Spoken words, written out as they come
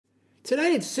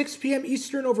Tonight at 6 p.m.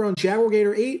 Eastern over on Jaguar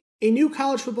Gator 8, a new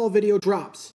college football video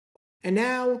drops. And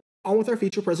now, on with our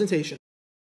feature presentation.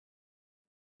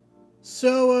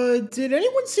 So, did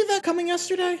anyone see that coming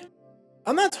yesterday?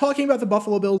 I'm not talking about the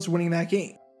Buffalo Bills winning that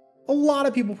game. A lot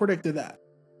of people predicted that.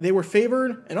 They were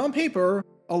favored, and on paper,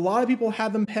 a lot of people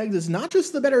had them pegged as not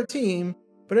just the better team,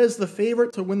 but as the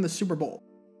favorite to win the Super Bowl.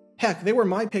 Heck, they were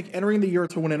my pick entering the year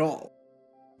to win it all.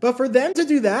 But for them to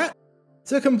do that,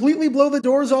 to completely blow the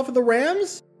doors off of the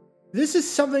Rams, this is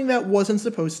something that wasn't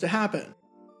supposed to happen.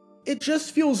 It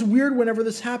just feels weird whenever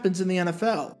this happens in the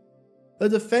NFL. The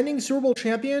defending Super Bowl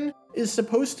champion is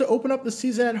supposed to open up the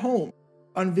season at home,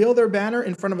 unveil their banner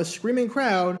in front of a screaming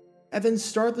crowd, and then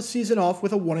start the season off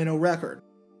with a 1-0 record.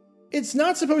 It's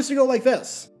not supposed to go like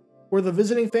this, where the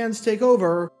visiting fans take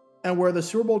over and where the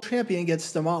Super Bowl champion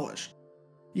gets demolished.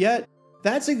 Yet,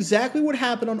 that's exactly what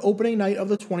happened on opening night of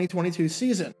the 2022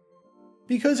 season.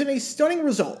 Because in a stunning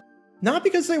result, not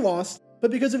because they lost,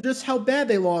 but because of just how bad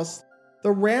they lost,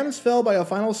 the Rams fell by a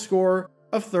final score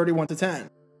of 31-10.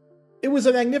 It was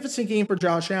a magnificent game for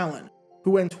Josh Allen,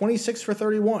 who went 26 for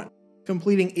 31,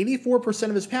 completing 84%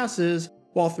 of his passes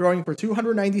while throwing for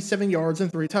 297 yards and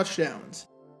 3 touchdowns,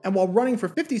 and while running for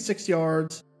 56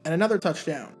 yards and another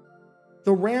touchdown.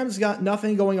 The Rams got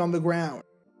nothing going on the ground,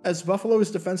 as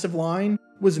Buffalo's defensive line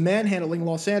was manhandling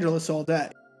Los Angeles all day.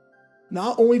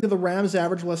 Not only did the Rams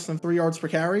average less than 3 yards per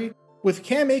carry, with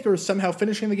Cam Akers somehow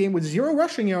finishing the game with 0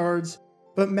 rushing yards,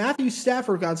 but Matthew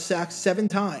Stafford got sacked 7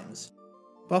 times.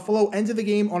 Buffalo ended the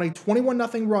game on a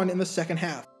 21-0 run in the second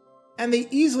half, and they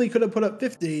easily could have put up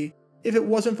 50 if it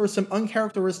wasn't for some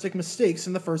uncharacteristic mistakes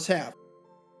in the first half.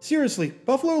 Seriously,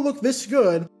 Buffalo looked this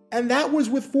good, and that was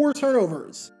with 4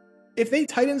 turnovers. If they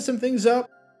tightened some things up,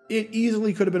 it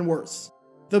easily could have been worse.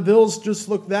 The Bills just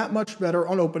looked that much better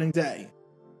on opening day.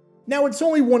 Now, it's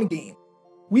only one game.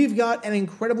 We've got an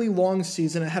incredibly long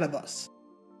season ahead of us.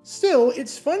 Still,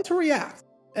 it's fun to react,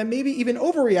 and maybe even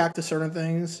overreact to certain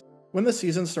things when the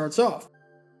season starts off.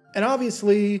 And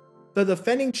obviously, the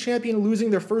defending champion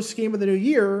losing their first game of the new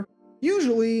year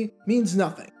usually means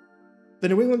nothing. The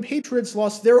New England Patriots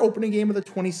lost their opening game of the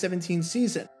 2017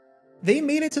 season. They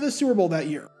made it to the Super Bowl that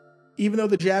year, even though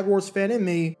the Jaguars fan in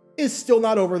me is still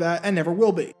not over that and never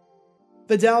will be.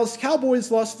 The Dallas Cowboys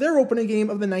lost their opening game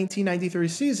of the 1993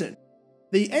 season.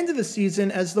 They ended the season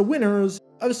as the winners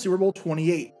of Super Bowl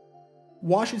 28.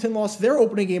 Washington lost their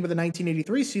opening game of the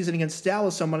 1983 season against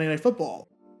Dallas on Monday Night Football,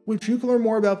 which you can learn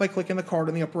more about by clicking the card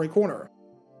in the upper right corner.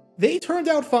 They turned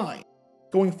out fine,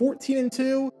 going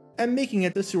 14-2 and making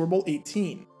it to Super Bowl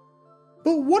 18.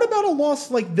 But what about a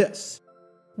loss like this?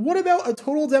 What about a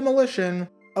total demolition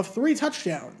of 3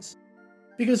 touchdowns?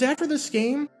 Because after this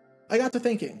game, I got to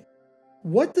thinking,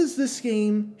 what does this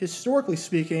game, historically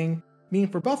speaking, mean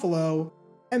for Buffalo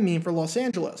and mean for Los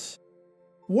Angeles?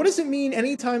 What does it mean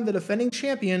anytime the defending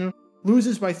champion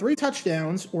loses by 3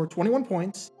 touchdowns, or 21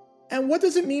 points, and what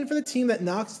does it mean for the team that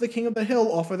knocks the king of the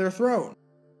hill off of their throne?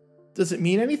 Does it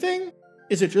mean anything?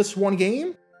 Is it just one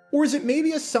game? Or is it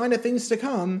maybe a sign of things to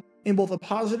come in both a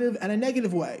positive and a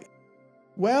negative way?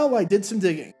 Well, I did some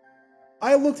digging.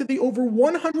 I looked at the over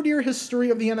 100-year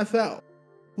history of the NFL,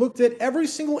 looked at every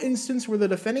single instance where the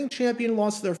defending champion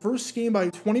lost their first game by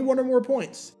 21 or more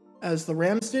points, as the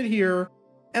Rams did here,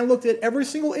 and looked at every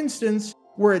single instance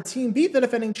where a team beat the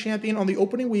defending champion on the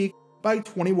opening week by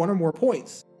 21 or more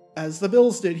points, as the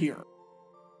Bills did here.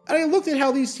 And I looked at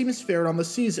how these teams fared on the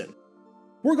season.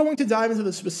 We're going to dive into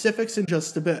the specifics in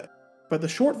just a bit, but the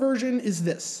short version is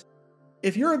this.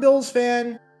 If you're a Bills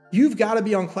fan, you've got to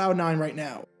be on cloud 9 right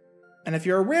now. And if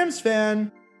you're a Rams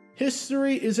fan,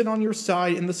 history isn't on your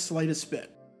side in the slightest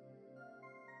bit.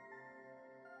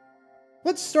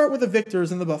 Let's start with the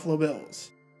victors in the Buffalo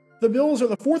Bills. The Bills are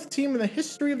the 4th team in the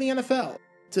history of the NFL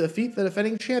to defeat the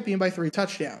defending champion by 3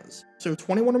 touchdowns, so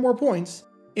 21 or more points,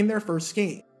 in their first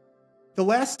game. The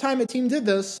last time a team did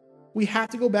this, we have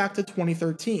to go back to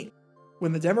 2013,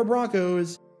 when the Denver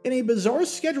Broncos, in a bizarre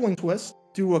scheduling twist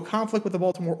due to a conflict with the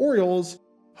Baltimore Orioles,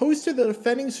 hosted the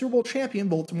defending Super Bowl champion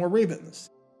Baltimore Ravens.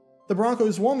 The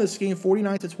Broncos won this game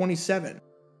 49-27,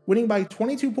 winning by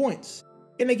 22 points,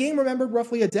 in a game remembered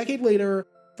roughly a decade later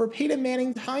for Peyton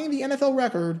Manning tying the NFL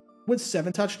record with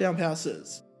 7 touchdown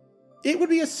passes. It would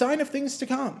be a sign of things to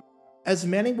come, as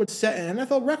Manning would set an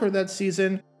NFL record that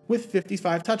season with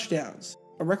 55 touchdowns,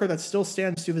 a record that still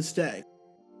stands to this day.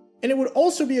 And it would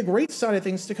also be a great sign of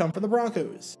things to come for the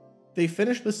Broncos. They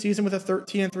finished the season with a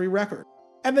 13-3 record,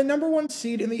 and the number 1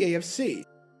 seed in the AFC,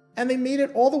 and they made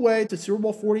it all the way to Super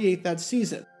Bowl 48 that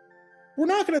season. We're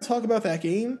not going to talk about that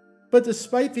game, but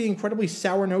despite the incredibly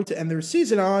sour note to end their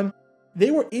season on, they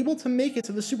were able to make it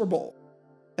to the Super Bowl.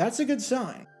 That's a good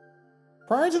sign.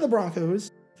 Prior to the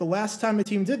Broncos, the last time a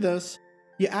team did this,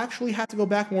 you actually had to go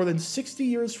back more than 60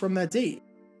 years from that date,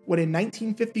 when in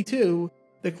 1952,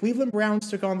 the Cleveland Browns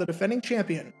took on the defending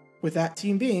champion, with that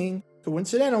team being,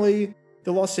 coincidentally,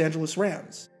 the Los Angeles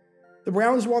Rams. The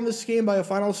Browns won this game by a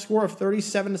final score of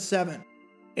 37-7,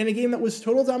 in a game that was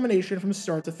total domination from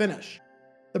start to finish.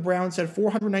 The Browns had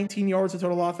 419 yards of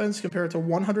total offense compared to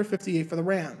 158 for the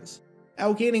Rams,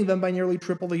 outgaining them by nearly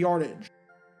triple the yardage.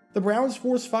 The Browns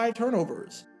forced 5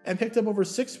 turnovers, and picked up over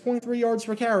 6.3 yards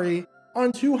per carry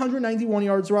on 291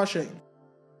 yards rushing.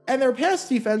 And their pass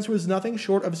defense was nothing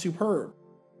short of superb.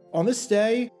 On this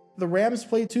day, the Rams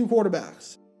played 2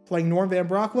 quarterbacks, playing Norm Van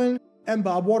Brocklin and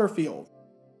Bob Waterfield.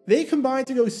 They combined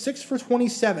to go 6 for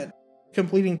 27,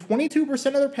 completing 22%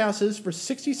 of their passes for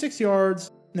 66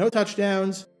 yards, no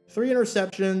touchdowns, 3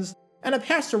 interceptions, and a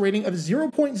passer rating of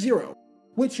 0.0,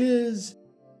 which is,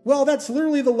 well, that's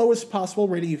literally the lowest possible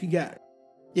rating you can get.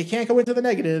 You can't go into the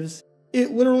negatives.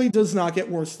 It literally does not get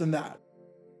worse than that.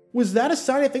 Was that a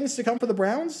sign of things to come for the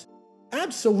Browns?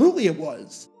 Absolutely it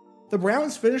was. The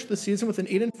Browns finished the season with an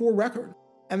 8-4 record,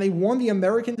 and they won the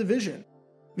American Division,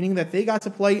 meaning that they got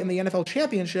to play in the NFL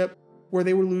Championship, where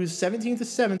they would lose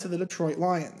 17-7 to the Detroit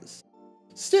Lions.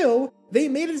 Still, they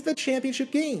made it to the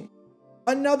championship game.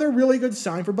 Another really good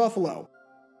sign for Buffalo.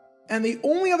 And the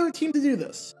only other team to do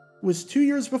this was 2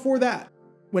 years before that,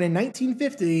 when in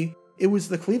 1950, it was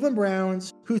the Cleveland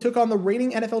Browns who took on the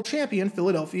reigning NFL champion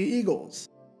Philadelphia Eagles.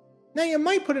 Now you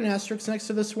might put an asterisk next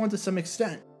to this one to some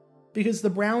extent, because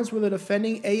the Browns were the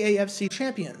defending AAFC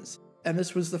champions, and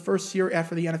this was the first year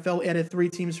after the NFL added 3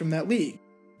 teams from that league,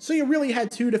 so you really had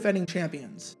 2 defending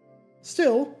champions.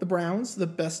 Still, the Browns, the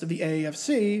best of the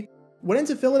AAFC, went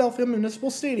into Philadelphia Municipal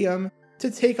Stadium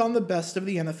to take on the best of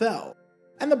the NFL,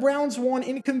 and the Browns won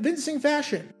in convincing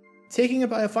fashion, taking it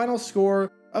by a final score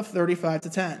of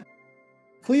 35-10.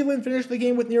 Cleveland finished the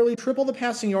game with nearly triple the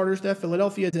passing yardage that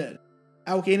Philadelphia did,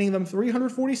 outgaining them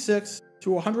 346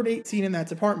 to 118 in that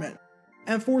department,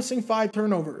 and forcing 5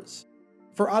 turnovers.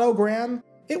 For Otto Graham,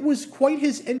 it was quite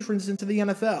his entrance into the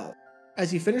NFL, as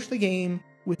he finished the game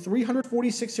with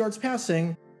 346 yards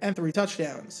passing and 3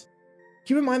 touchdowns.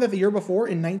 Keep in mind that the year before,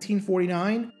 in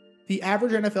 1949, the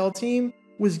average NFL team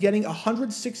was getting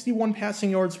 161 passing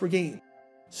yards per game,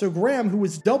 so Graham, who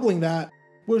was doubling that,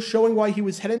 was showing why he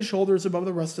was head and shoulders above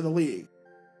the rest of the league.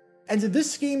 And did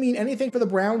this game mean anything for the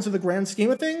Browns in the grand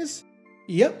scheme of things?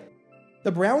 Yep.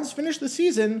 The Browns finished the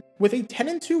season with a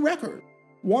 10-2 record,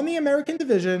 won the American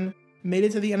Division, made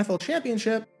it to the NFL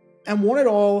Championship, and won it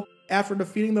all after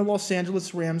defeating the Los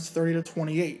Angeles Rams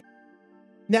 30-28.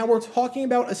 Now we're talking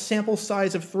about a sample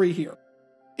size of 3 here.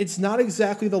 It's not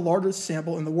exactly the largest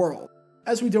sample in the world,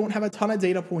 as we don't have a ton of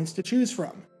data points to choose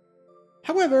from.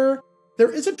 However,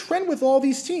 there is a trend with all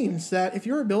these teams that if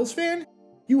you're a Bills fan,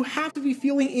 you have to be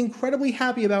feeling incredibly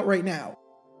happy about right now.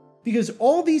 Because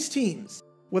all these teams,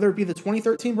 whether it be the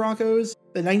 2013 Broncos,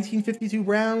 the 1952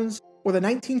 Browns, or the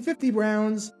 1950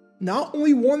 Browns, not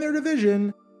only won their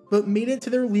division, but made it to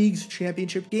their league's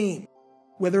championship game,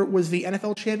 whether it was the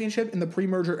NFL championship in the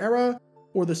pre-merger era,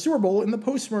 or the Super Bowl in the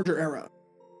post-merger era.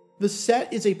 The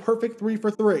set is a perfect 3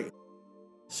 for 3.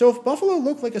 So if Buffalo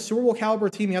looked like a Super Bowl caliber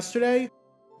team yesterday,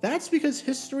 that's because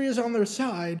history is on their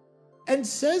side, and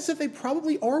says that they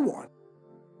probably are one.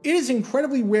 It is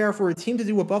incredibly rare for a team to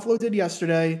do what Buffalo did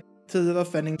yesterday to the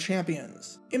defending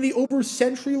champions. In the over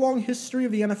century-long history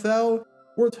of the NFL,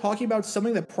 we're talking about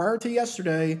something that prior to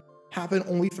yesterday happened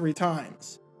only 3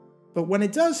 times. But when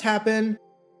it does happen,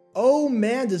 oh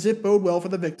man does it bode well for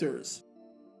the victors.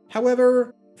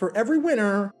 However, for every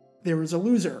winner, there is a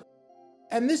loser.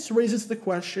 And this raises the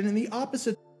question in the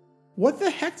opposite. What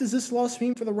the heck does this loss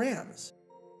mean for the Rams?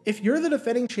 If you're the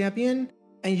defending champion,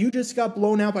 and you just got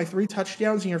blown out by 3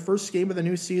 touchdowns in your first game of the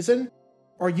new season,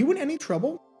 are you in any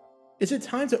trouble? Is it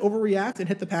time to overreact and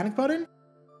hit the panic button?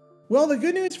 Well, the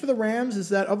good news for the Rams is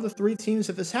that of the 3 teams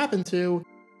that this happened to,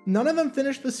 none of them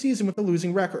finished the season with a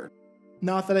losing record.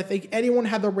 Not that I think anyone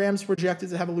had the Rams projected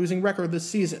to have a losing record this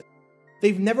season.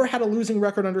 They've never had a losing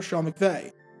record under Sean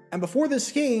McVay, and before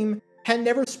this game, had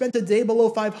never spent a day below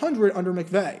 500 under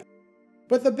McVay.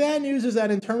 But the bad news is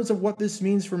that in terms of what this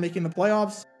means for making the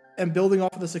playoffs and building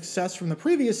off of the success from the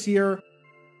previous year,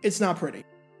 it's not pretty.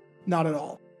 Not at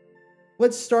all.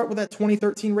 Let's start with that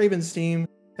 2013 Ravens team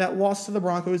that lost to the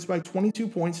Broncos by 22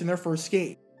 points in their first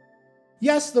game.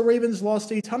 Yes, the Ravens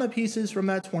lost a ton of pieces from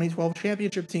that 2012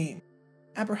 championship team,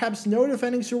 and perhaps no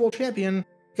defending Super Bowl champion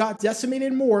got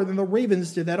decimated more than the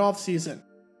Ravens did that offseason.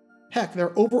 Heck,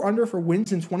 their over-under for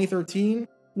wins in 2013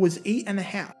 was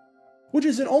 8.5, which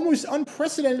is an almost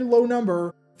unprecedented low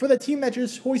number for the team that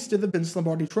just hoisted the Vince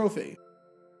Lombardi Trophy.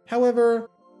 However,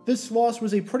 This loss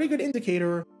was a pretty good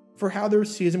indicator for how their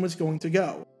season was going to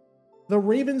go. The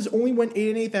Ravens only went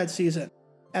 8-8 that season,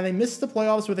 and they missed the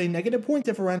playoffs with a negative point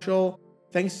differential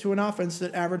thanks to an offense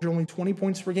that averaged only 20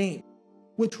 points per game,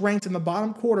 which ranked in the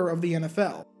bottom quarter of the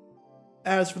NFL.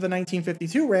 As for the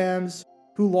 1952 Rams,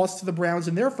 who lost to the Browns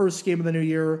in their first game of the new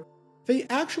year, they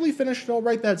actually finished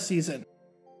alright that season.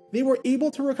 They were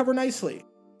able to recover nicely,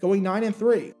 going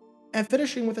 9-3, and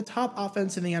finishing with the top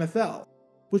offense in the NFL,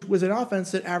 which was an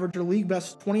offense that averaged a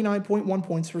league-best 29.1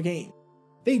 points per game.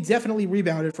 They definitely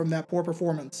rebounded from that poor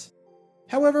performance.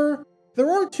 However,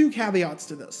 there are two caveats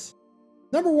to this.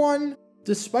 Number one,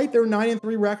 despite their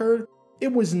 9-3 record,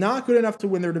 it was not good enough to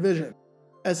win their division,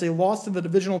 as they lost in the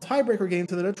divisional tiebreaker game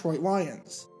to the Detroit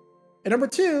Lions. And number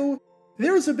two,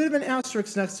 there is a bit of an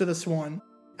asterisk next to this one,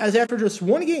 as after just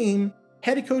one game,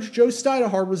 head coach Joe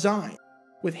Stidehar resigned,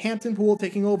 with Hampton Poole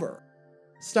taking over.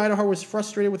 Stidehar was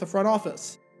frustrated with the front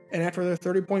office, and after their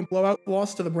 30-point blowout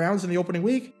loss to the Browns in the opening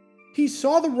week, he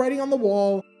saw the writing on the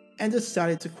wall and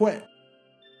decided to quit.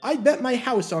 I bet my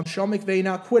house on Sean McVay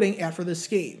not quitting after this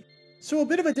game, so a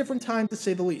bit of a different time to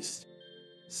say the least.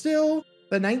 Still,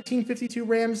 the 1952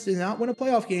 Rams did not win a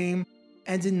playoff game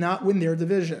and did not win their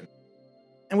division.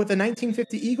 And with the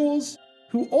 1950 Eagles,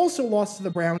 who also lost to the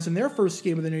Browns in their first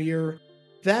game of the new year,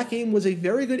 that game was a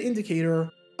very good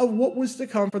indicator of what was to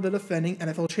come for the defending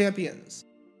NFL champions,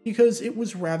 because it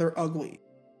was rather ugly.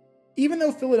 Even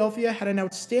though Philadelphia had an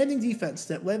outstanding defense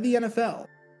that led the NFL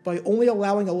by only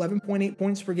allowing 11.8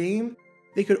 points per game,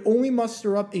 they could only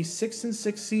muster up a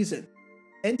 6-6 season,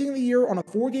 ending the year on a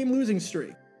 4-game losing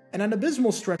streak, and an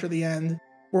abysmal stretch at the end,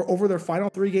 where over their final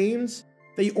 3 games,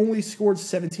 they only scored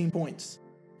 17 points.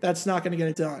 That's not going to get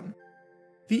it done.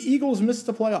 The Eagles missed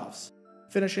the playoffs,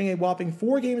 finishing a whopping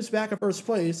 4 games back of first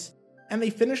place, and they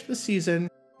finished the season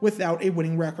without a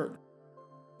winning record.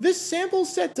 This sample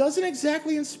set doesn't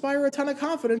exactly inspire a ton of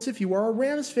confidence if you are a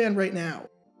Rams fan right now.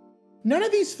 None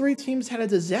of these 3 teams had a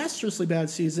disastrously bad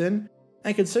season,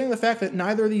 and considering the fact that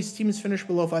neither of these teams finished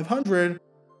below 500,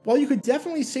 while you could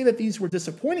definitely say that these were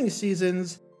disappointing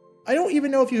seasons, I don't even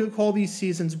know if you could call these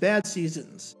seasons bad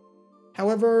seasons.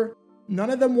 However, none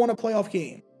of them won a playoff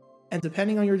game, and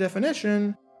depending on your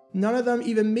definition, none of them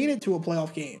even made it to a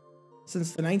playoff game,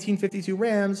 since the 1952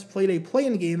 Rams played a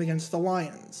play-in game against the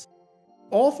Lions.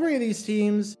 All 3 of these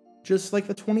teams, just like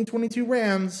the 2022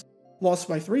 Rams, lost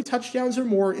by 3 touchdowns or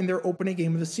more in their opening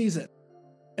game of the season.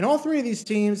 And all 3 of these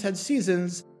teams had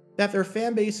seasons that their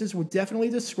fan bases would definitely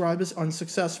describe as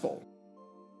unsuccessful.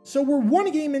 So we're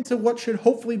 1 game into what should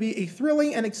hopefully be a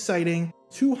thrilling and exciting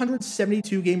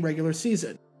 272-game regular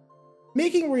season.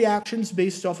 Making reactions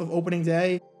based off of opening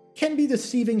day can be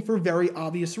deceiving for very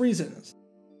obvious reasons.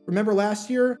 Remember last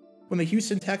year, when the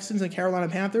Houston Texans and Carolina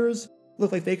Panthers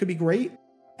looked like they could be great,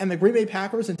 and the Green Bay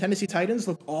Packers and Tennessee Titans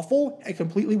looked awful and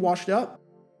completely washed up?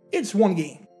 It's 1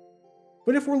 game.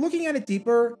 But if we're looking at it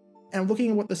deeper, and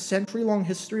looking at what the century-long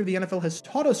history of the NFL has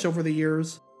taught us over the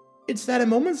years, it's that in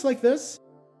moments like this,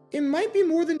 it might be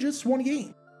more than just 1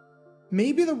 game.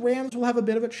 Maybe the Rams will have a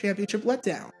bit of a championship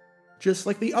letdown, just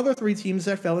like the other 3 teams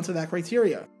that fell into that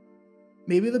criteria.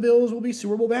 Maybe the Bills will be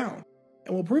Super Bowl bound,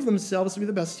 and will prove themselves to be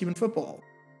the best team in football,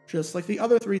 just like the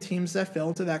other 3 teams that fell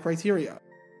into that criteria.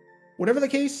 Whatever the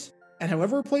case, and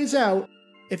however it plays out,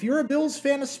 if you're a Bills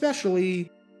fan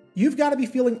especially, you've got to be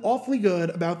feeling awfully good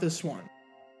about this one.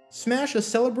 Smash a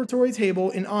celebratory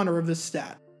table in honor of this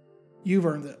stat. You've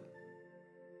earned it.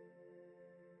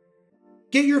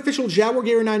 Get your official Jaguar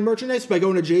Gator 9 merchandise by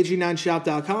going to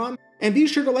jg9shop.com, and be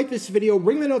sure to like this video,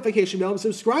 ring the notification bell, and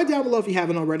subscribe down below if you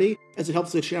haven't already, as it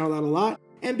helps the channel out a lot.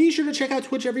 And be sure to check out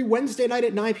Twitch every Wednesday night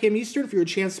at 9 p.m. Eastern for your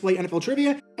chance to play NFL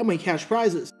trivia and win cash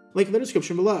prizes. Link in the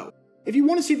description below. If you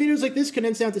want to see videos like this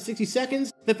condensed down to 60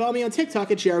 seconds, then follow me on TikTok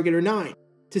at Jaguar Gator 9.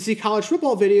 To see college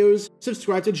football videos,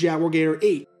 subscribe to Jaguar Gator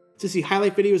 8. To see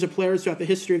highlight videos of players throughout the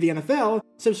history of the NFL,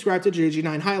 subscribe to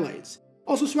JG9 Highlights.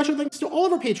 Also, special thanks to all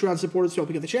of our Patreon supporters for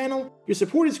helping out the channel. Your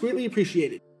support is greatly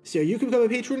appreciated. So you can become a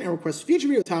patron and request future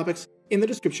video topics in the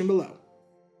description below.